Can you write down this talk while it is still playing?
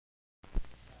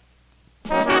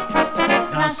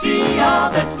all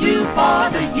that's new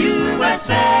for the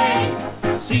USA.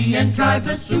 See and drive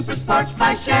the Super Sports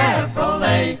by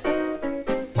Chevrolet.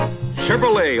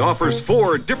 Chevrolet offers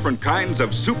 4 different kinds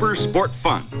of super sport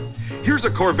fun. Here's a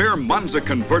Corvair Monza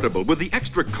convertible with the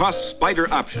extra cost Spider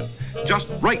option. Just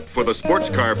right for the sports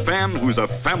car fan who's a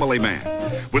family man.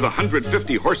 With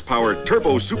 150 horsepower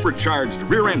turbo supercharged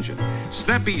rear engine,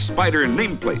 snappy Spider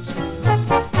nameplates,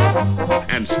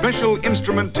 and special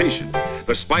instrumentation.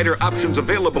 The Spider options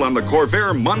available on the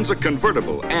Corvair Monza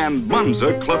convertible and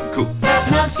Monza Club Coupe.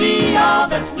 Now see all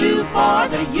that's new for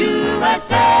the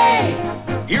USA.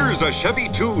 Here's a Chevy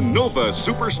 2 Nova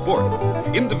Super Sport.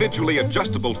 Individually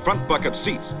adjustable front bucket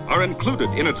seats are included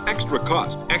in its extra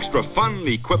cost, extra fun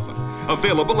equipment.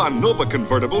 Available on Nova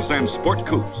convertibles and sport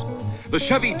coupes. The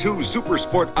Chevy 2 Super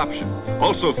Sport option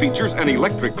also features an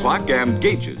electric clock and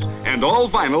gauges and all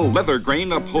vinyl leather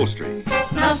grain upholstery.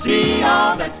 Now see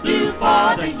all that's new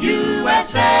for the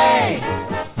USA.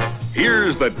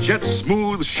 Here's the Jet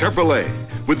Smooth Chevrolet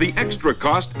with the extra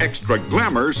cost, extra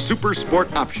glamour Super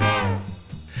Sport option.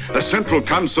 The central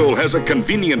console has a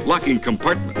convenient locking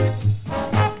compartment.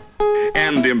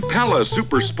 And Impala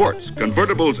Super Sports,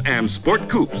 convertibles and sport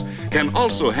coupes can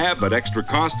also have at extra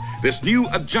cost this new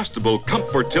adjustable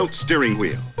comfort tilt steering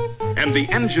wheel. And the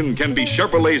engine can be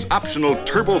Chevrolet's optional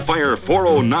TurboFire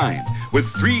 409 with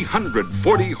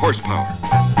 340 horsepower.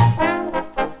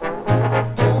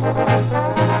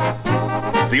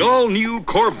 The all-new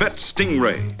Corvette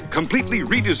Stingray, completely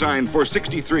redesigned for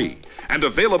 '63 and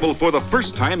available for the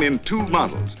first time in 2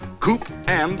 models, coupe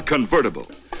and convertible.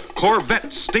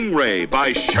 Corvette Stingray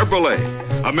by Chevrolet,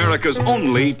 America's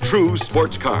only true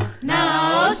sports car.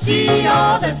 Now see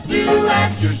all that's new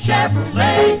at your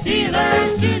Chevrolet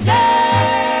dealers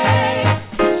today.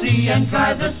 See and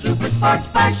drive the Super Sports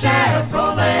by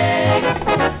Chevrolet.